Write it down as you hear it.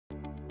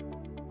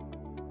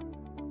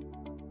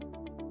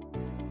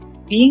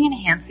Being in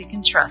hands you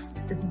can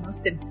trust is the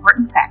most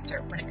important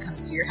factor when it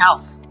comes to your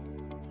health.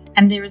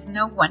 And there is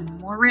no one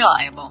more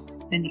reliable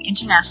than the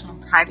International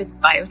Private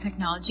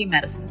Biotechnology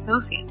Medicine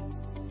Associates,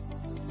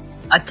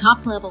 a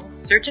top-level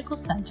surgical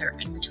center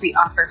in which we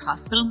offer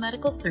hospital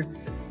medical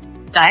services,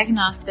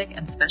 diagnostic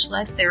and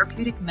specialized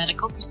therapeutic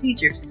medical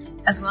procedures,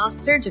 as well as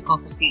surgical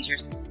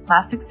procedures,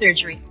 plastic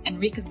surgery, and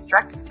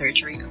reconstructive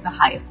surgery of the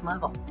highest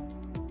level.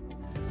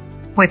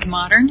 With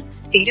modern,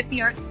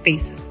 state-of-the-art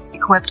spaces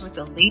equipped with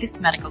the latest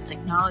medical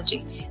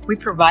technology, we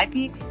provide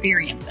the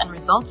experience and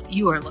results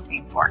you are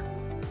looking for.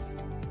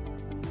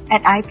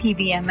 At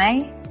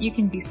IPBMA, you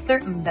can be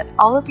certain that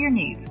all of your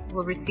needs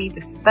will receive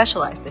the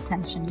specialized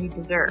attention you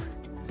deserve.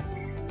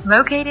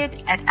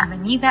 Located at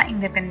Avenida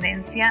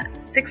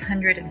Independencia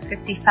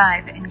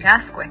 655 in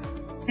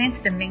Gazcue,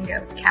 Santo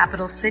Domingo,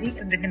 capital city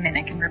of the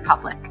Dominican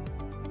Republic.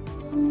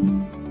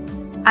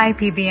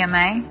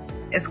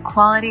 IPBMA is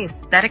quality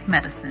aesthetic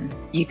medicine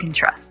you can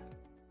trust.